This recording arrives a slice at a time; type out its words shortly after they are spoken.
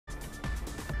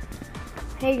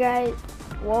Hey guys,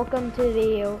 welcome to the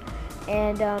video,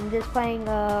 and just playing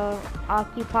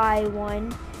Occupy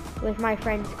 1 with my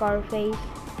friend Scarface.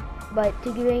 But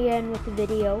to begin with the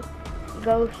video,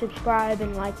 go subscribe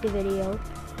and like the video,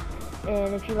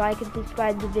 and if you like and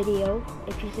subscribe the video,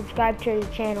 if you subscribe to the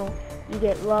channel, you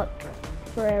get luck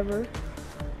forever.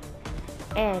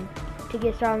 And to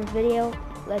get started on the video,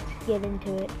 let's get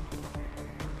into it.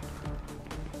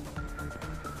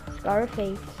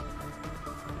 Scarface.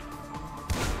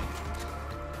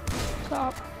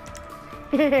 Stop.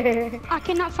 I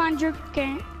cannot find your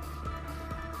game.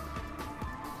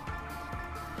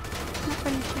 Not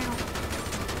find your channel.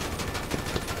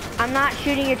 I'm not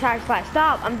shooting your tires flat.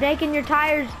 Stop. I'm making your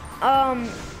tires, no,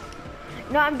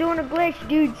 I'm doing a glitch,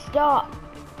 dude. Stop.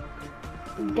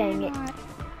 Dang it. Not.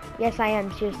 Yes, I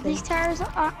am, seriously. These tires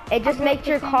are... It just makes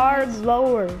your car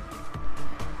lower.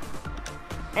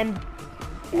 And...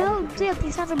 No, dude,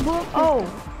 these tires are bulletproof.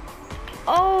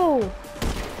 Oh.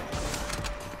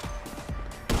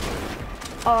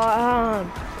 Oh.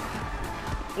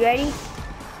 You ready?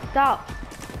 Stop.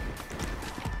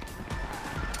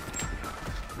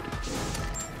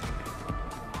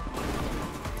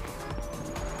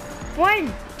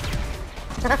 One.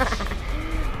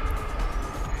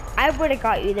 I would have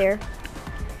got you there.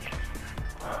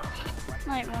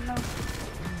 Wait, well, no.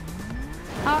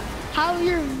 How's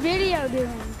your video doing?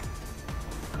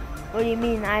 What do you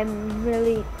mean?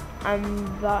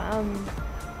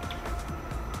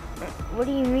 What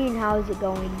do you mean, how is it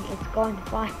going? It's going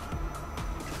fine.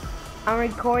 I'm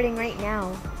recording right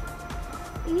now.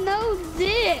 No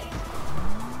dip.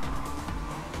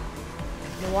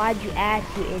 Why'd you ask,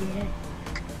 you idiot?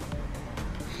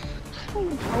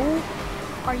 Oh,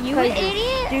 are you an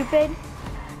idiot? Stupid?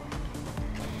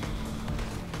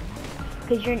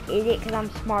 Because you're an idiot because I'm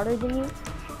smarter than you?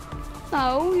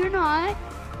 No, you're not.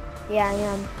 Yeah, I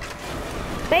am.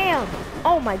 Bam!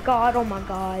 Oh my god, oh my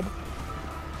god.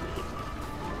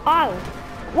 Oh,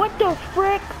 what the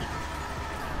frick?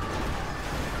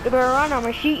 You better run, I'm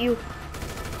gonna shoot you.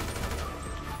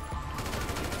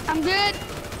 I'm good.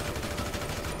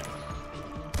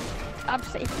 I'm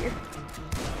safe here.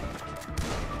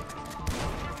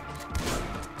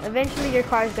 Eventually your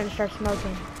car is gonna start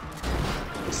smoking.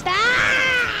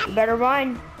 Stop! You better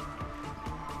run.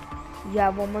 You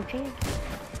have one more chance.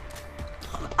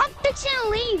 I'm fixing to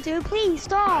leave, dude. Please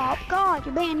stop. God,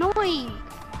 you're being annoying.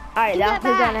 Alright, that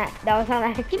was on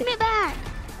accident. Give me it back.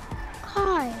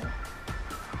 God.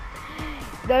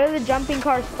 Go to the jumping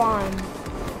car spawn.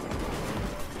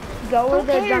 Go where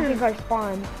the jumping car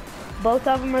spawn. Both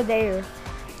of them are there.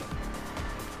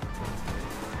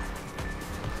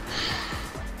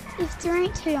 If there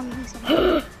ain't two, I'm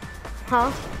losing.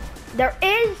 Huh? There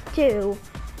is two.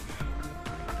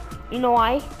 You know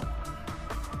why?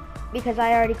 Because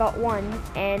I already got one,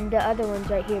 and the other one's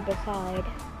right here beside.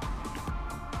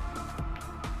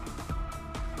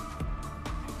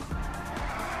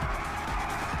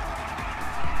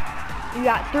 You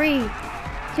got 3,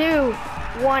 2,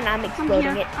 1. I'm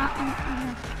exploding it.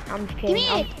 I'm just kidding. Give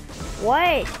me it.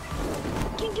 What?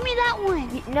 Give me that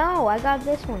one. No, I got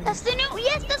this one. That's the new.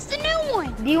 Yes, that's the new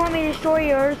one. Do you want me to destroy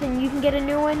yours and you can get a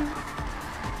new one?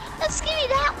 Let's give me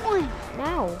that one.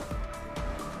 No.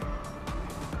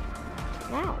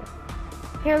 No.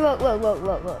 Here, look.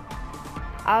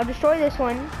 I'll destroy this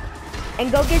one and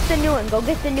go get the new one. Go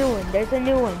get the new one. There's a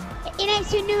new one. It ain't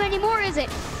too new anymore, is it?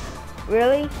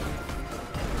 Really?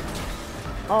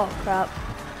 Oh crap.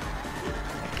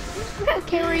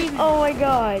 Okay, we're even. Oh my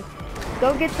god.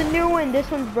 Go get the new one. This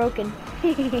one's broken.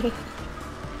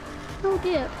 No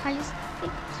dip. I just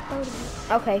exploded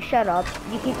it. Okay, shut up.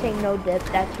 You keep saying no dip.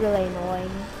 That's really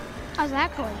annoying. How's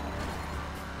that going?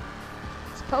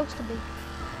 It's supposed to be.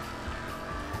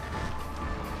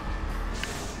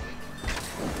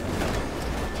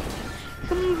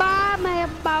 Come by my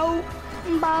boat,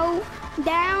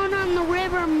 down on the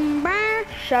river, burr.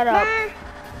 Shut up. Burr.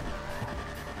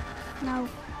 No.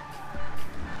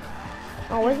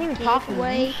 I wasn't even talking.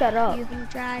 You shut up. You can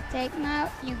try to take my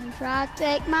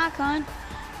country.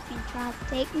 You can try to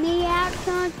take me out of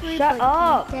country. Shut but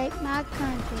up. You can't take my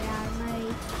country out of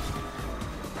me.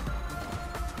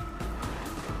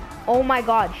 Oh my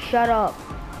god, shut up.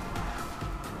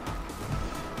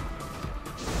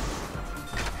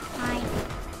 Fine.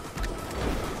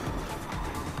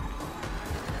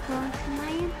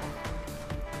 Man.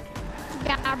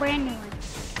 Got a brand new one.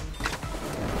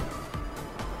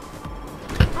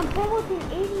 I'm playing with an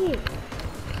idiot.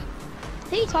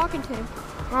 Who you talking to?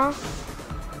 Huh?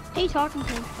 Who you talking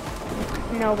to?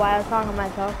 No, but I was talking to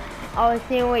myself. I was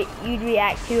seeing what you'd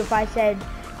react to if I said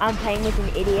I'm playing with an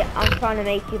idiot. I'm trying to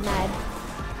make you mad.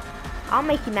 I'll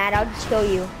make you mad. I'll just kill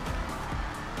you.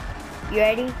 You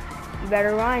ready? You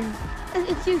better run.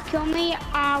 If you kill me,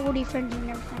 I will defriend you and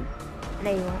everything.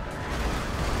 No, you won't.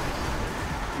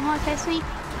 You wanna test me? You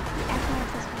actually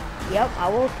wanna test me? Yep, I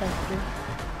will test you.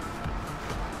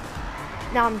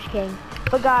 No, I'm just kidding.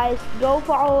 But guys, go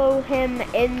follow him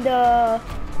in the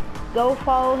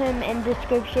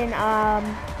description.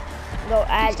 Go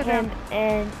add Instagram. him,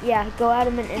 and yeah, go add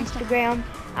him on Instagram.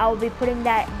 I will be putting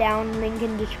that down, link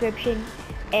in description.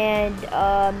 And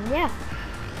yeah.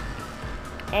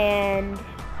 And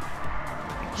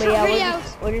but yeah,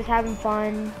 we're just having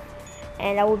fun,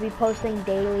 and I will be posting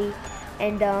daily.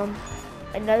 And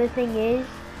another thing is,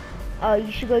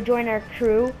 you should go join our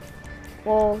crew.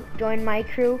 Well, join my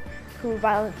crew, Crew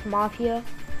Violence Mafia.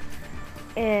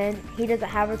 And he doesn't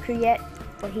have a crew yet,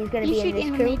 but he's gonna be in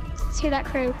this crew. To that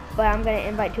crew. But I'm gonna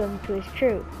invite him to his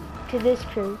crew, to this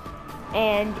crew.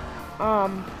 And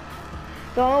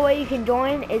the only way you can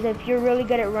join is if you're really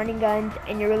good at running guns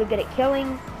and you're really good at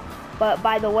killing. But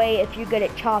by the way, if you're good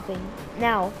at chopping.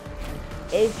 Now,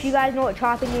 if you guys know what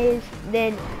chopping is,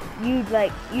 then you'd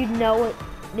know it.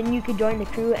 Then you could join the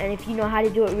crew. And if you know how to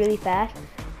do it really fast,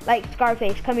 like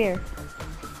Scarface, come here.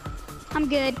 I'm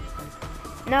good.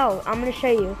 No, I'm gonna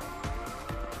show you.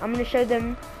 I'm gonna show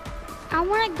them. I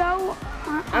wanna go.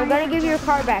 I'm gonna give you your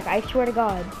car back. I swear to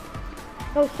God.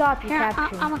 No, stop. You're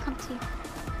capturing. I'm gonna come to you.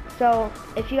 So,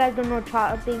 if you guys don't know what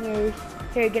chopping is,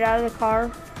 here, get out of the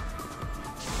car.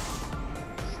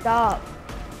 Stop.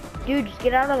 Dude, just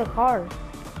get out of the car.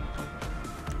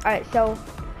 Alright, so,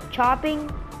 chopping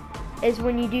is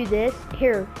when you do this.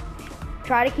 Here,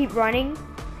 try to keep running.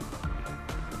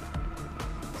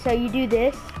 So you do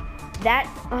this. That,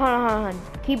 hold on.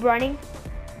 Keep running.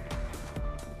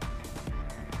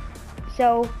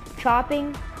 So,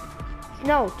 chopping.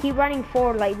 No, keep running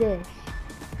forward like this.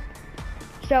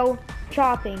 So,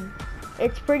 chopping.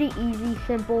 It's pretty easy,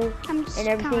 simple, and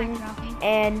everything.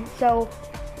 And so,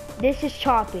 this is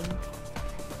chopping.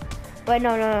 But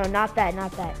no, not that.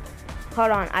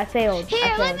 Hold on, I failed.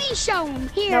 Here, let me show him.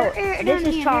 Here, this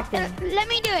is chopping. Let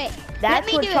me do it.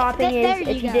 That's what chopping is,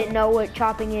 if you didn't know what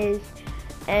chopping is.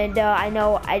 And I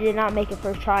know I did not make it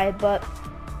first try, but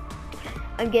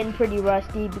I'm getting pretty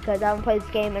rusty because I haven't played this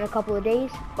game in a couple of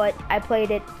days. But I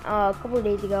played it a couple of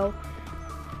days ago.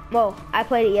 Well, I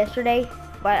played it yesterday,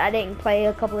 but I didn't play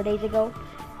a couple of days ago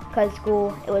because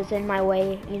school, it was in my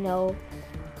way, you know.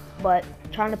 But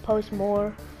trying to post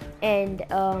more, and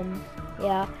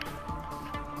yeah.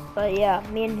 But yeah,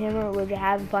 me and him we're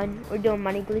having fun. We're doing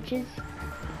money glitches,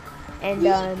 and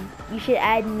you should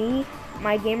add me.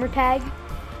 My gamer tag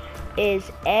is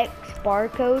X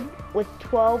barcode with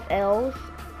 12 L's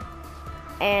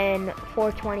and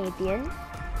 420 at the end.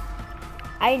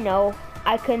 I know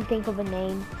I couldn't think of a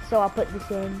name, so I put this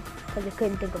in because I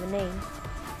couldn't think of a name.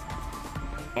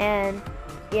 And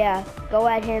yeah, go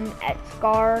at him at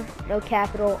Scar, no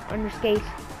capital,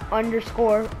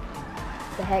 underscore,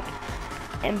 the heck,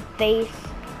 and face,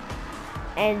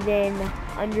 and then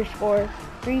underscore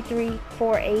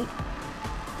 3348.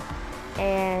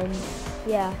 And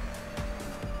yeah,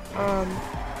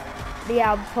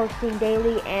 I'll be posting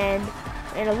daily, and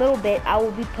in a little bit I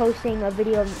will be posting a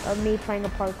video of me playing a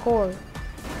parkour.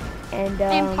 And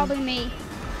probably me.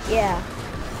 Yeah.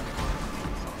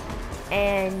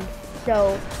 And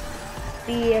so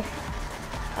be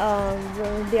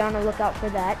on the lookout for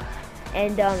that,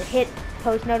 and hit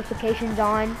post notifications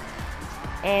on,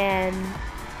 and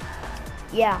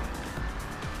yeah,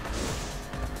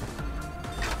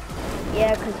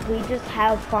 because we just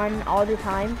have fun all the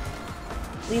time.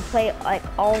 We play like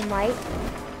all night.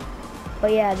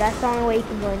 But yeah, that's the only way you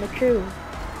can join the crew.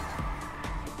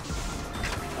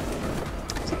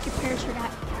 Check your parachute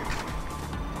out.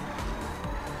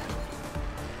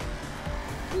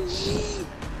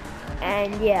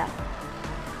 And yeah.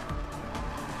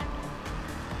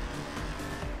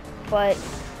 But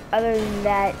other than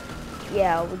that,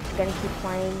 yeah, we're just gonna keep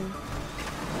playing.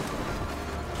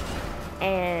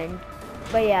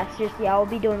 But yeah, seriously, I will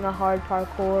be doing a hard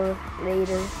parkour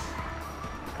later,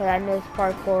 because I know it's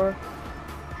parkour.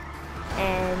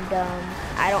 And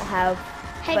I don't have.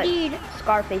 Hey, dude.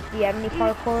 Scarface, do you have any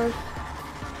parkours?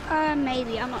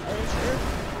 Maybe. I'm not really sure.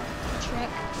 Check.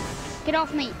 Get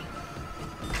off me.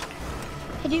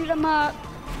 Hey, dude. Do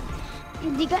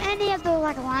you got any of the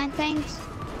line things?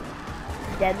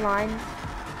 Deadline?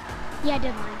 Yeah,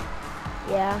 Deadline.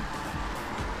 Yeah.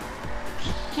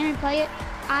 Can we play it?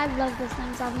 I love those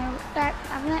things. I've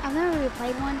never really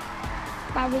played one,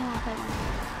 but I really want to play one.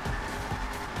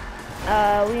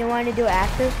 We want to do it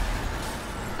after?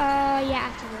 Yeah,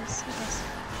 after this, I guess.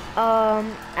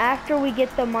 After we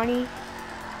get the money,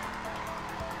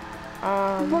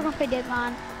 We're gonna play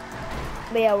Deadline.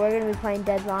 But yeah, we're gonna be playing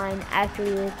Deadline after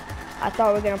this. I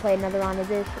thought we were gonna play another round of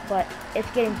this, but it's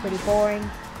getting pretty boring.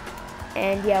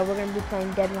 And yeah, we're gonna be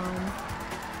playing Deadline.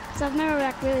 So I've never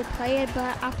like really played,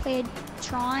 but I played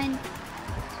Tron.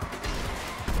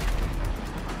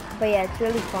 But yeah, it's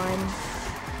really fun.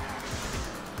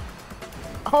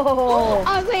 Oh!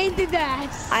 I landed that.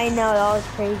 I know, that was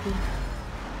crazy.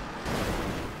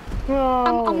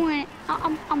 Oh. I'm winning.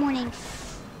 I'm winning.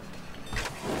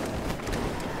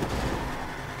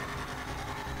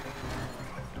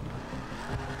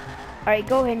 Alright,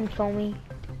 go ahead and show me.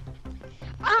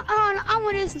 I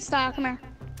want this in style. Come here.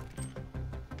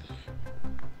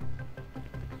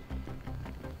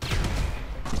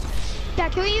 Did I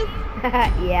kill you?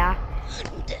 Yeah.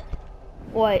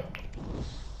 What?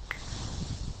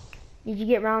 Did you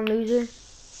get round loser?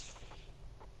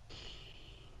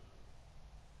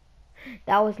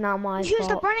 That was not my You fault.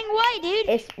 stop running away, dude.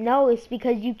 It's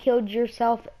because you killed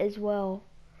yourself as well.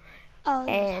 Oh.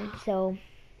 And so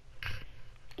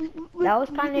that was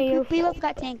kind of your We fault. both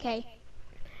got 10K.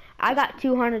 I got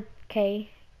 200K.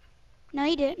 No,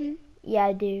 you didn't. Yeah,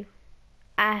 I do.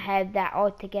 I have that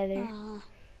all together.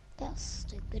 That's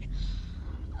stupid.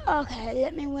 Okay,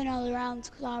 let me win all the rounds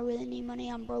because I really need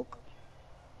money. I'm broke.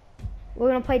 We're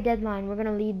gonna play Deadline. We're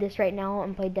gonna leave this right now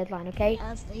and play Deadline, okay? Yeah,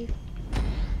 let's leave.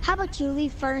 How about you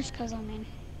leave first? Because, I mean...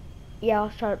 Yeah,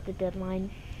 I'll start up the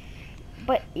Deadline.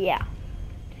 But, yeah.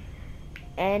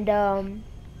 And,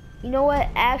 you know what?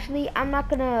 Actually, I'm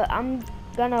gonna,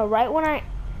 right when I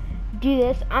do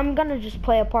this, I'm gonna just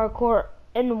play a parkour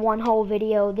in one whole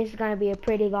video. This is gonna be a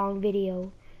pretty long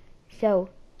video. So,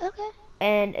 Okay.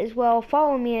 and as well,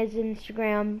 follow me as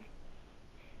Instagram.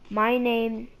 My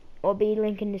name will be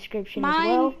linked in the description as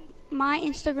well. My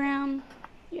Instagram,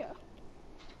 yeah.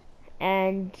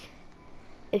 And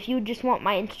if you just want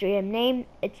my Instagram name,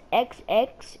 it's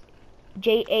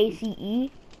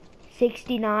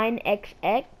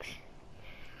XXJACE69XX.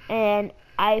 And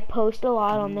I post a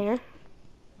lot on there.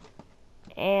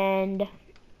 And,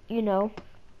 you know,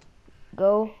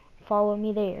 go follow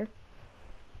me there.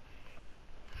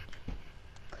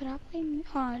 Could I play?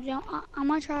 I'm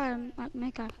gonna try to like,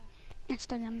 make a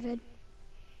Instagram vid.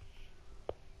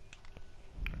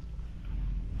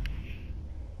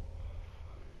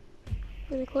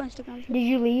 Really cool Instagram vid. Did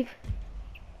you leave?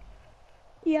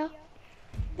 Yeah,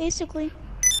 basically.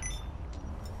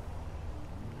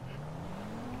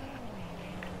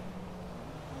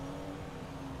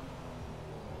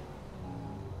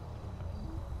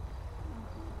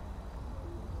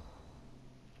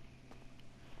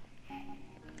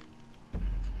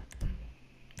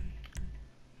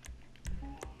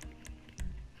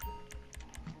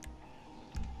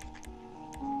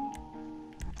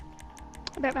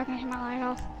 I bet I can hit my light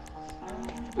off.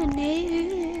 And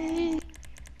it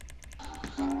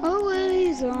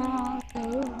always on the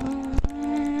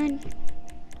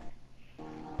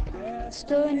run.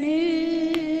 Still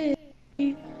new.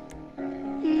 The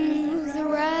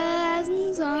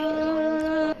rising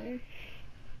sun.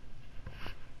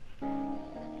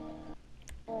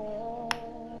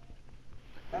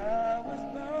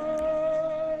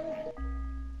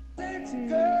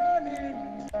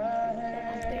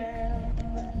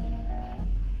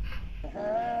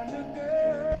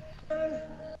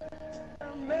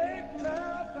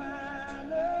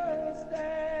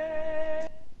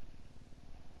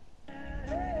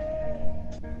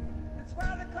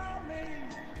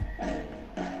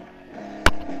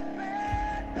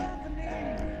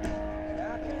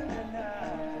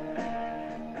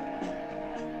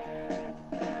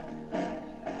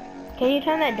 Can you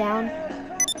turn that down?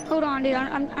 Hold on, dude.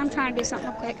 I'm trying to do something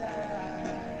real quick.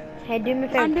 Hey, do me a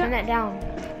favor, turn that down.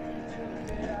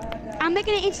 I'm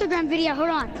making an Instagram video. Hold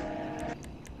on.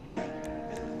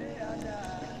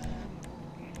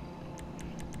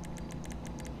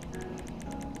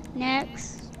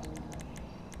 Next.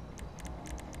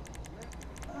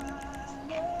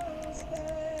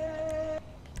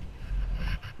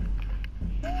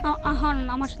 Hold on.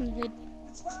 I'm watching the vid.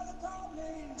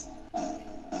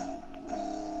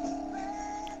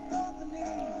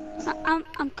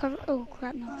 I'm covered. Oh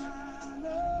crap! No.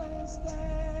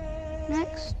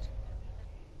 Next.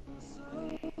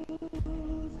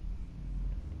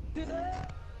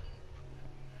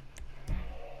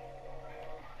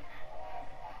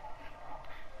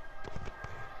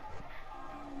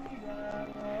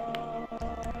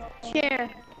 Share.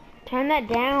 Turn that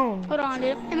down. Hold on,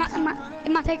 dude.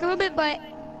 It might take a little bit, but.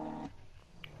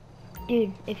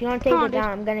 Dude, if you want to take it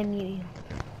down, I'm gonna mute you.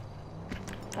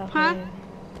 Okay. Huh?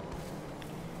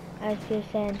 I was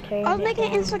just saying turn I was it making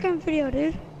an down. Instagram video,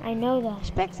 dude. I know that.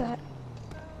 Respect that.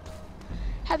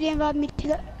 Have you invited me to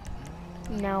the?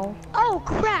 No. Oh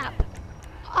crap!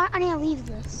 I need to leave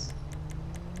this.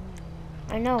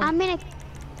 I know. I'm in a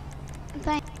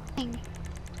thing.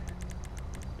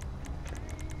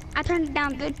 I turned it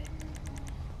down good.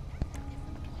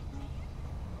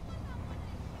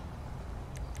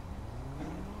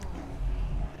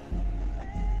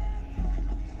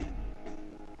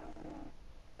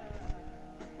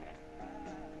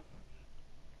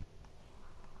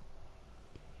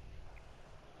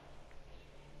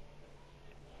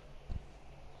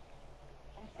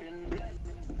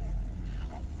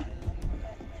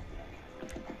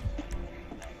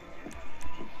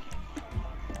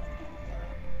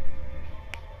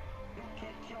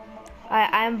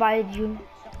 I invited you.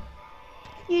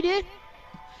 You did?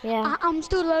 Yeah. I'm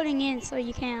still loading in, so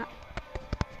you can't.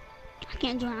 I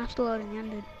can't join. I'm still loading in,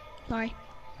 dude. Sorry.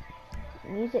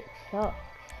 Music sucks.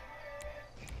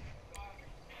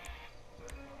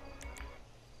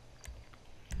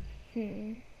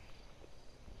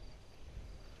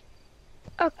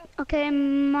 Okay,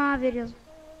 my videos.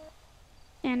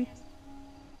 And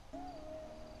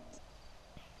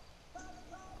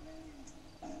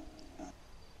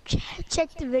check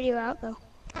the video out though.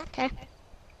 Okay.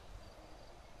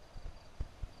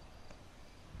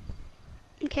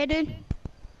 Okay, dude.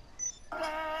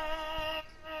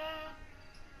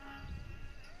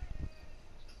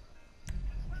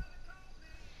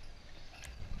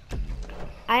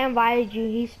 I invited you.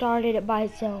 He started it by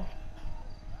himself.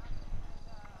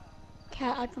 Okay,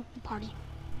 I'll join the party.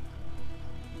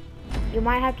 You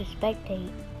might have to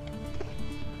spectate.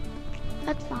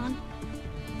 That's fine.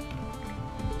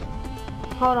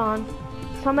 Hold on.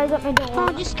 Somebody's at my door.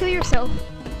 Oh, just kill yourself.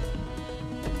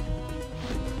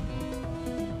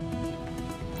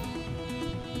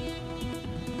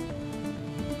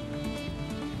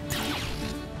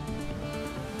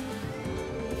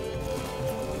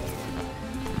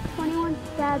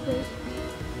 Badgers.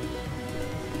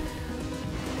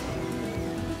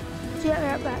 See you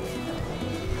right back.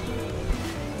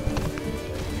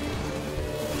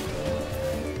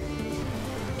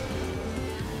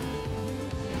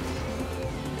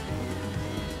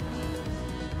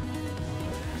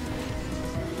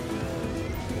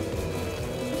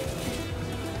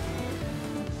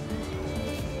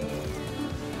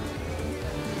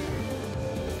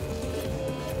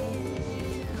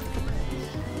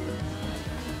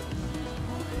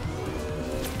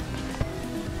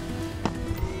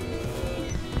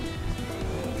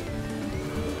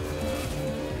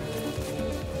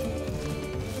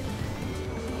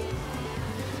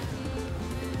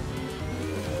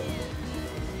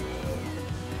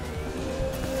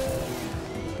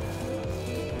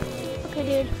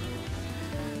 Okay, dude.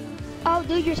 Oh,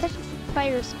 dude, you're such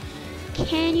players.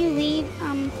 Can you leave?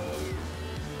 And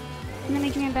then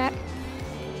we can back.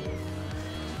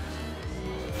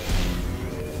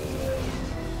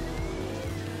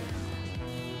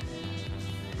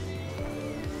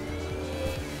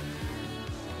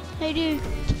 Hey, dude.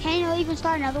 Can you leave and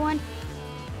start another one?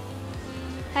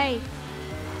 Hey.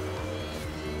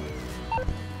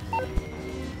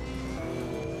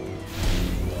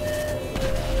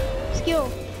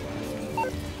 Skill.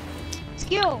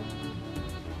 Skill.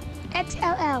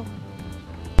 XLL.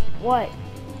 What?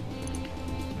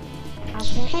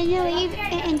 Can you leave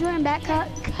and join back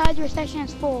cause your session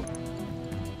is full?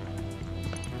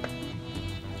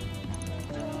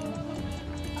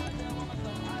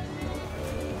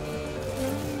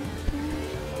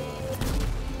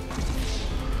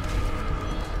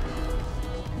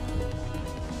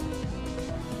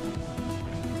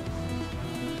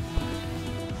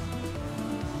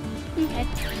 Okay.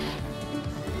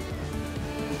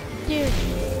 Dude.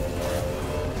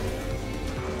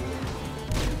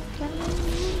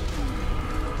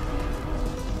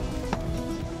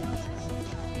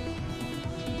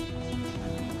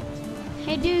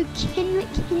 Hey dude,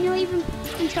 can you leave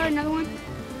and start another one?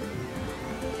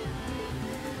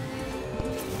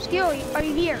 Skill, are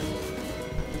you here?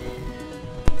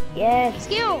 Yes.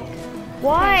 Skill!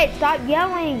 What? Stop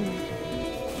yelling.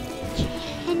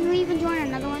 Can you leave and join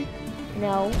another one?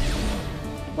 No.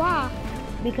 Why?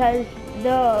 Because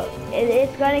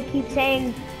it's gonna keep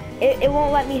saying it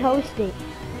won't let me host it.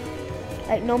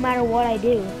 Like no matter what I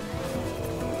do.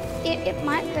 It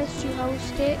might let you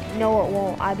host it. No, it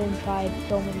won't. I've been tried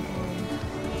so many times.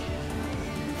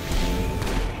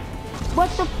 What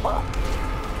the fuck?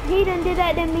 He done did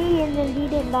that to me and then he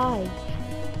didn't die.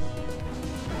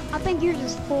 I think yours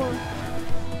is full.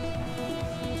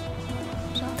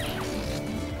 So,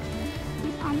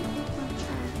 I'm gonna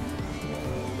try.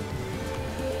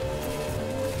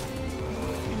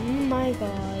 Oh my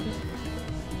god.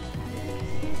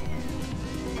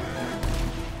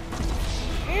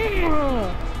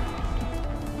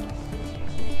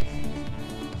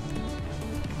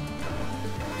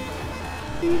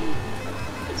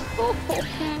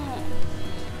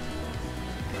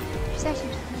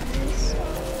 Sessions.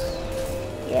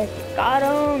 Yes, got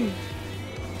him.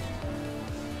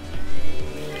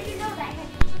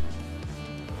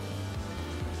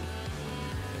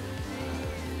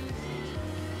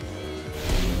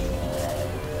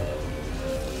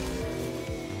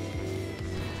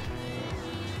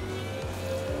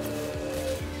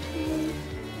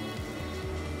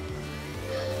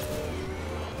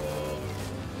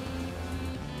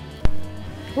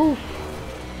 Oof.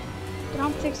 Dude,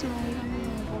 I'm fixing my lead on the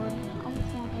board. I'm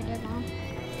just gonna play Deadline.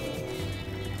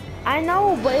 I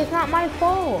know, but it's not my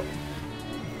fault.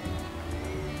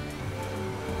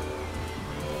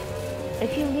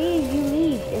 If you leave, you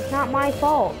leave. It's not my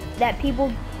fault that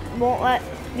people won't let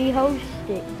me host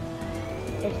it.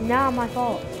 It's not my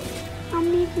fault. I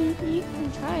mean, you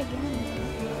can try again.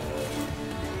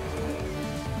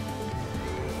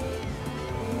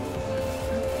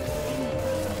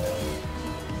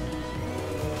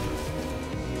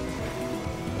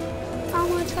 I'm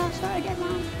gonna try to start a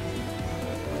Deadline.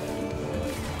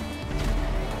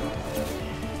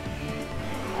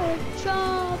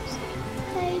 Jobs.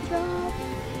 Hey, job.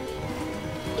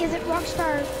 Is it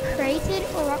Rockstar created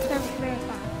or Rockstar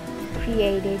verified?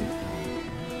 Created.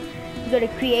 You go to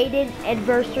created,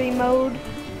 adversary mode,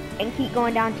 and keep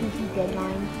going down to see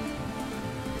deadline.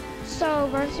 So,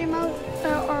 adversary mode,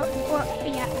 or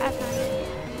yeah, I found it.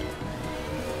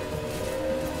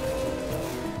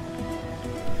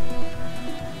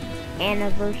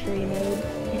 Anniversary mode.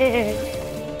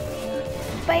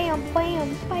 Bam,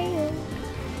 bam, bam.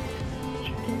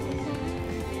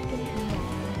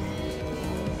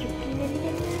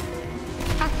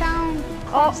 I found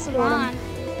Cross the Line.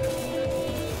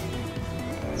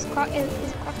 Is Cross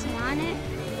the Line it?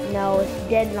 No, it's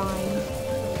deadline.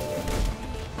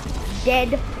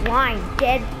 Deadline,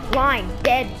 deadline, So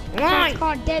deadline. it's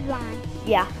called Deadline.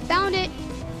 Yeah, Found it.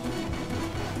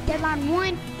 Deadline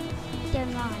 1.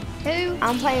 Deadline 2.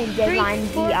 I'm playing Deadline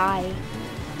 3, 4. VI.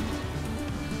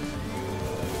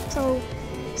 So,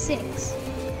 6.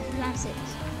 Deadline 6.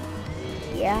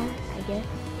 Yeah, I guess.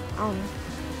 I don't know.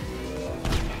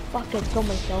 Fuck it, kill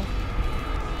myself.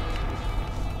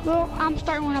 Well, I'm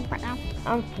starting one up right now.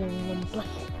 I'm feeling blessed.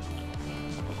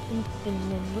 I'm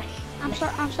feeling blessed.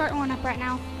 I'm starting one up right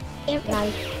now.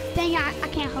 Nice. Dang, I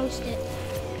can't host it.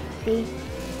 See?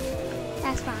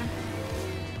 That's fine.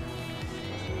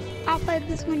 I'll play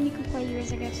this one, you can play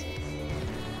yours, I guess.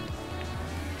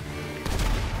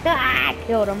 Ah,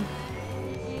 killed him.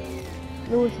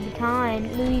 Louis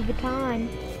Vuitton. Louis Vuitton.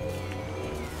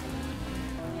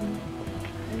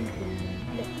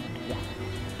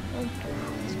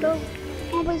 Let's go.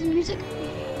 Wanna play some music?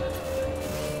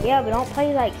 Yeah, but don't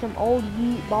play like some old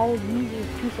bald user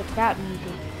piece of crap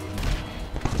music.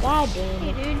 God damn Hey,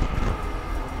 it. dude.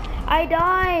 I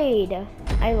died.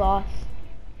 I lost.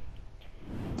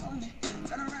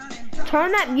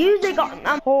 Turn that music on.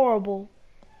 I'm horrible.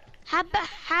 How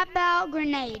about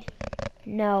Grenade?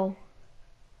 No.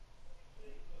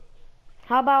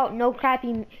 How about no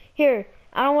crappy... Here,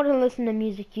 I don't want to listen to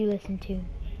music you listen to.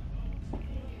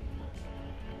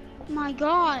 My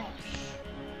gosh.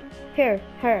 Here.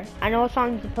 I know what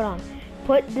songs to put on.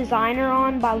 Put Designer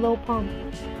on by Lil Pump.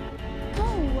 No,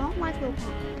 I don't like Lil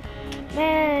Pump.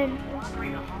 Man.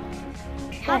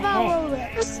 How the about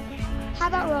heck? Rolex? How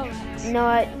about Rolex? You know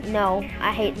what? No,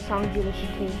 I hate the songs you listen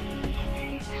to.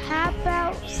 How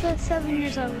about 7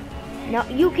 years old? No,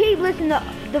 you keep listening to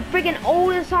the freaking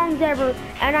oldest songs ever,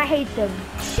 and I hate them.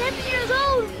 7 years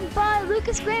old by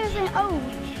Lucas Graham and oh.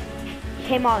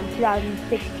 Came out in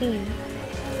 2016.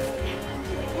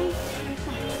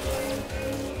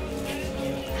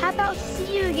 How about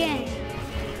See You Again?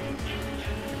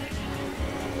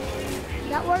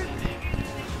 That work?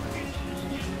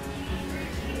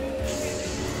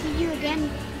 See You Again.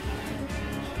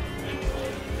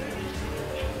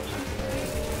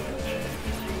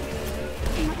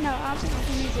 No, I'll just like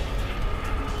the music.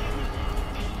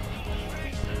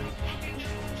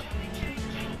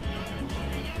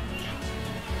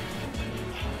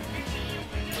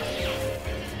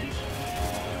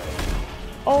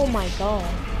 Oh my god.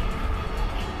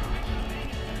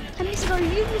 How many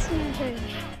are you listening to?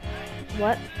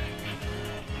 What?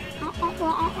 I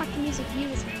don't like the music you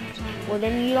listen to. Well,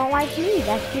 then you don't like me.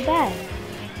 That's too bad.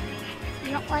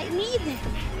 You don't like me then.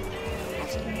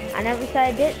 That's too bad. I never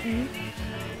said I didn't.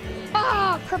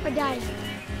 Oh, crocodile.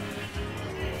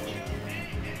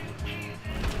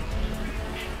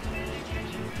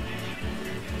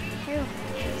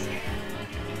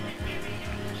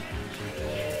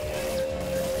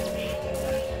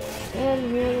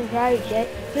 And really right, that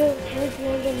still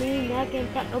doesn't mean I can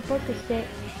put no Percocet.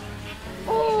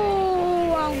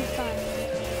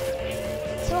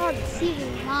 see the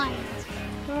lines.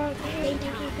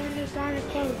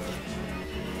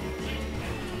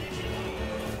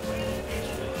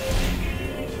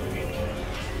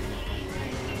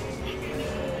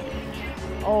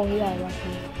 Oh yeah,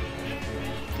 lucky.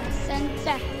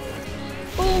 Sensei.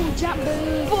 Boom, jump,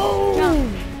 boom. Boom!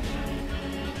 Jump.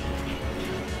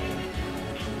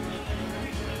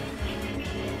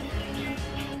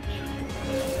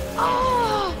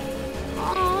 Oh!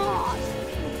 Oh!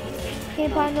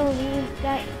 Can't find no lead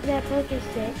that purpose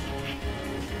sick.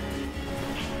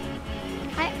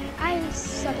 I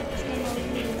suck at this game really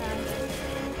bad.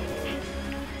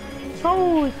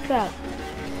 Holy crap.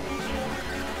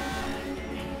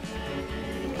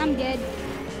 I'm good.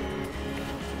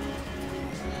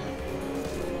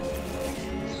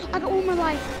 I got one more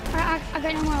life. I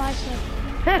got no more life left.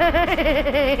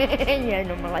 Yeah,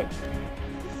 no more life.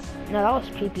 No, that was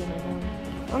creepy and annoying.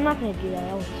 I'm not gonna do that.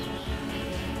 That was just...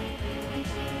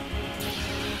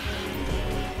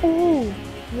 Ooh,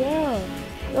 yeah.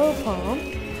 Go, Palm.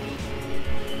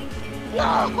 No!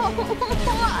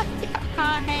 I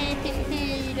hate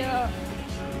it.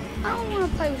 I don't want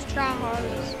to play with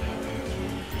tryhards.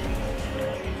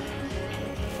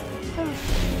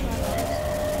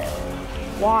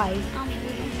 Why? I'm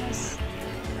leaving this.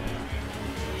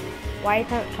 Why you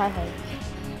can't try hard?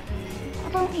 I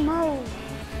don't know.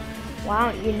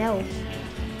 Why don't you know?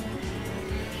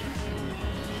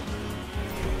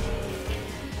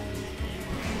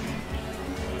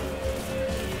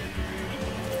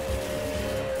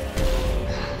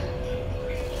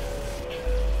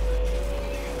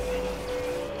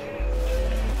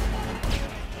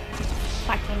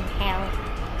 Fucking hell.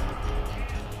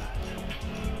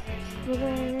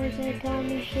 They're telling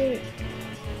me shit.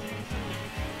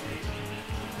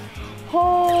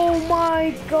 Oh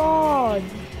my god!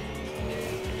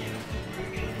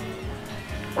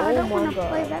 I don't want to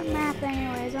play that map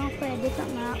anyways. I'll play a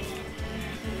different map.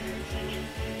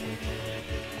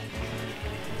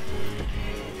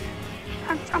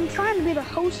 I'm trying to be the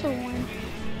host of one.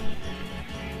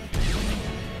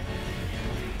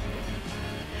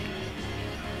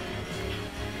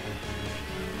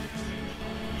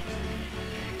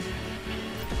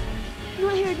 I'm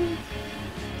not here, dude.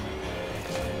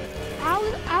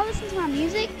 I'll listen to my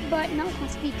music, but not with my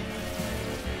speaker.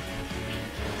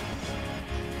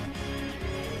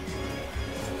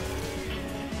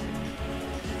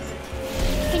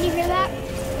 Can you hear that?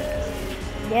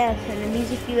 Yes, and the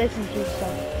music you listen to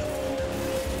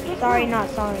sucks. Sorry, not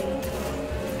sorry.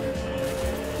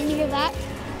 Can you hear that?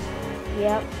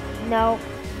 Yep. No.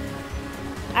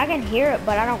 I can hear it,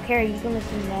 but I don't care. You can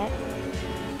listen to that.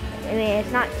 I mean,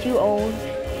 it's not too old,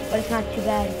 but it's not too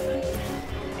bad.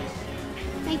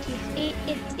 Thank you.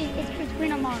 It's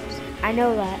Bruno Mars. I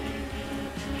know that.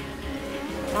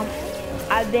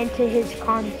 I've been to his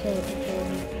concert before.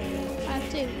 I have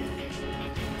too.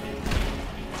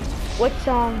 What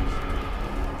song?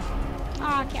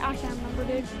 Oh, I can't remember,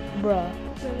 dude. Bruh.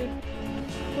 Really.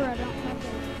 Bro, I don't remember.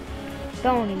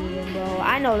 Don't even, bro.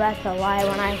 I know that's a lie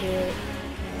when I hear it.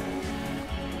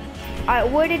 Alright,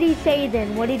 what did he say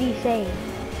then? What did he say?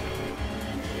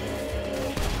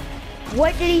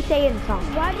 What did he say in the song?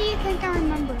 Why do you think I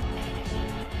remember?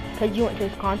 Because you went to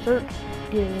his concert?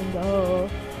 And, No,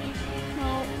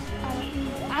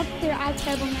 I have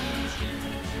terrible memories.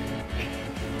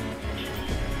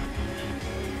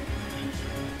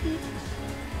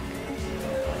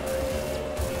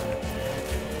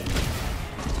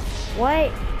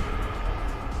 what?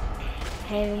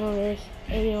 Hey, remember this.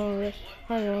 Hey, remember this.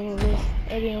 Hey, remember this.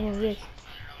 Hey, remember this.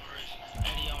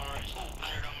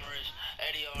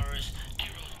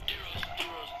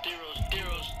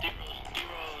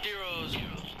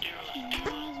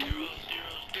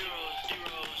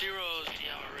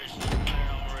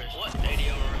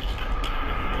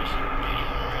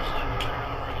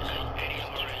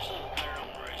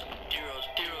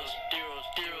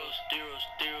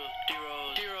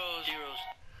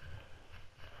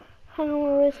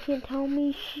 Honeymoon can't tell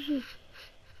me shit.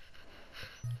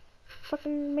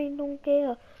 Fucking man don't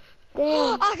care.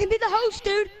 Damn. I can be the host,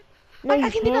 dude. No, you I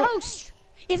can be the host.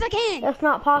 Yes, I can. That's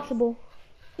not possible.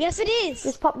 Yes, it is.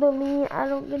 Just pop the me. I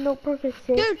don't get no purpose.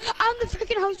 Dude, I'm the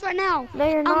freaking host right now. No,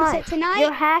 you're not. I'm gonna say tonight.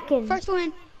 You're hacking. First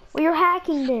one. Well, you're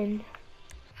hacking then.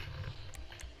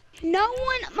 No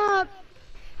one,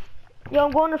 Yo,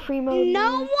 I'm going to free mode.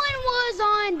 no one was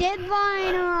on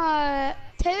Deadline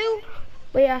 2.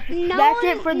 But yeah, that's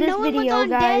it for this no one video, was on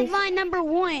guys. Deadline number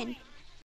 1.